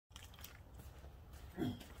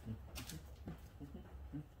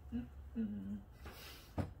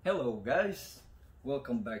Hello guys,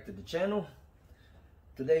 welcome back to the channel.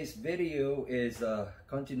 Today's video is a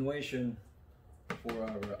continuation for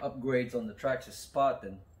our upgrades on the Traxxas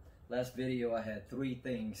Spartan. Last video I had 3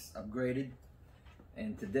 things upgraded,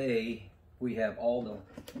 and today we have all the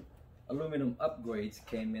aluminum upgrades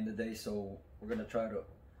came in today. So we're gonna try to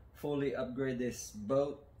fully upgrade this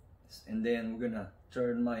boat, and then we're gonna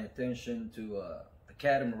turn my attention to the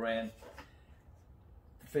catamaran,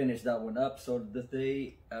 finish that one up. So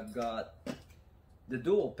today I've got the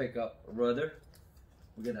dual pickup rudder.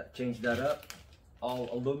 We're gonna change that up, all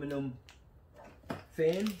aluminum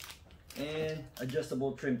fin and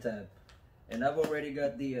adjustable trim tab, and I've already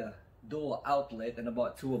got the dual outlet, and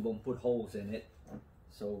about 2 of them put holes in it.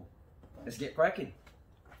 So let's get cracking.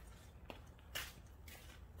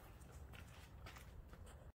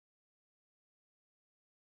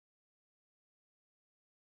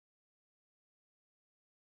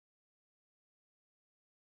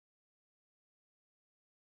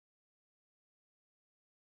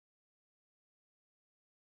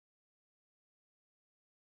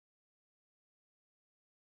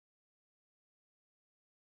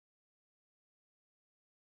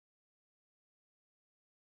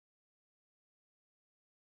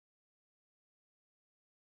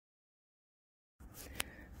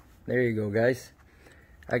 There you go guys,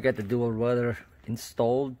 I got the dual rudder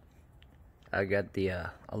installed. I got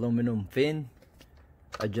the aluminum fin,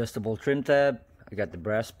 adjustable trim tab, I got the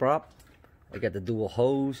brass prop, I got the dual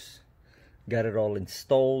hose, got it all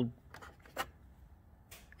installed.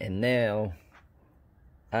 And now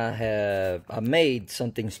I made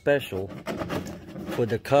something special for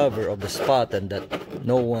the cover of the Spartan that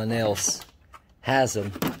no one else has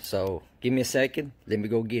them. So give me a second, let me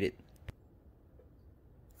go get it.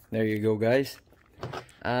 There you go guys,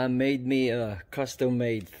 I made me a custom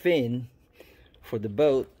made fin for the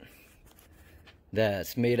boat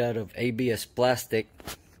that's made out of ABS plastic,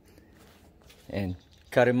 and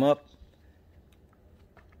cut them up,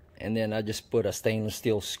 and then I just put a stainless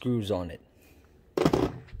steel screws on it.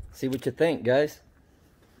 See what you think guys.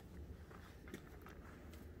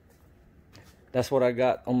 That's what I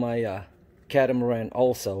got on my catamaran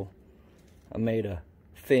also. I made a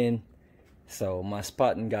fin, so my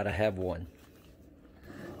Spartan gotta have one.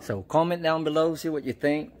 So comment down below, see what you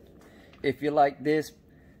think. If you like this,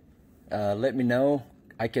 let me know.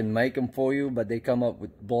 I can make them for you, but they come up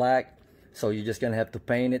with black, so you're just gonna have to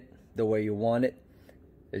paint it the way you want it.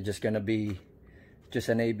 It's just gonna be just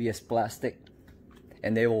an ABS plastic,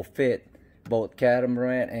 and they will fit both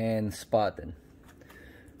catamaran and Spartan.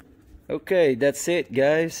 Okay, that's it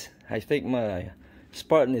guys. I think my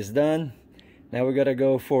Spartan is done. Now we gotta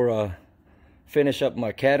go for finish up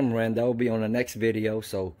my catamaran. That will be on the next video.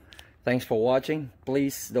 So thanks for watching.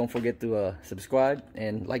 Please don't forget to subscribe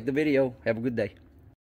and like the video. Have a good day.